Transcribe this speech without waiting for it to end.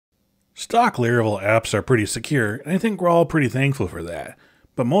Stock Laravel apps are pretty secure, and I think we're all pretty thankful for that.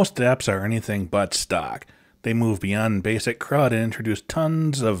 But most apps are anything but stock. They move beyond basic CRUD and introduce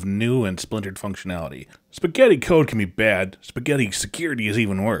tons of new and splintered functionality. Spaghetti code can be bad, spaghetti security is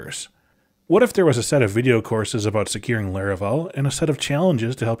even worse. What if there was a set of video courses about securing Laravel and a set of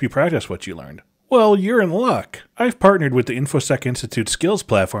challenges to help you practice what you learned? Well, you're in luck. I've partnered with the Infosec Institute skills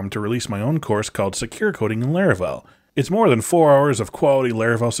platform to release my own course called Secure Coding in Laravel. It's more than 4 hours of quality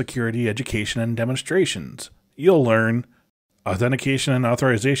Laravel security education and demonstrations. You'll learn authentication and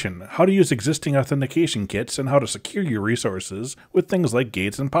authorization, how to use existing authentication kits, and how to secure your resources with things like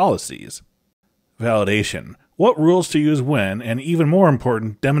gates and policies. Validation, what rules to use when, and even more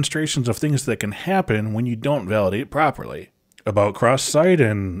important, demonstrations of things that can happen when you don't validate properly. About cross-site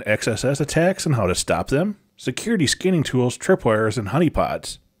and XSS attacks and how to stop them. Security scanning tools, tripwires, and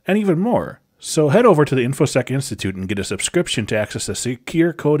honeypots. And even more. So head over to the Infosec Institute and get a subscription to access the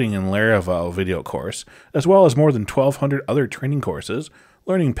Secure Coding in Laravel video course, as well as more than 1,200 other training courses,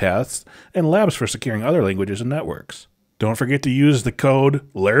 learning paths, and labs for securing other languages and networks. Don't forget to use the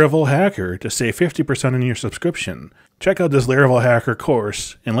code LaravelHacker to save 50% on your subscription. Check out this Laravel Hacker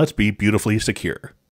course, and let's be beautifully secure.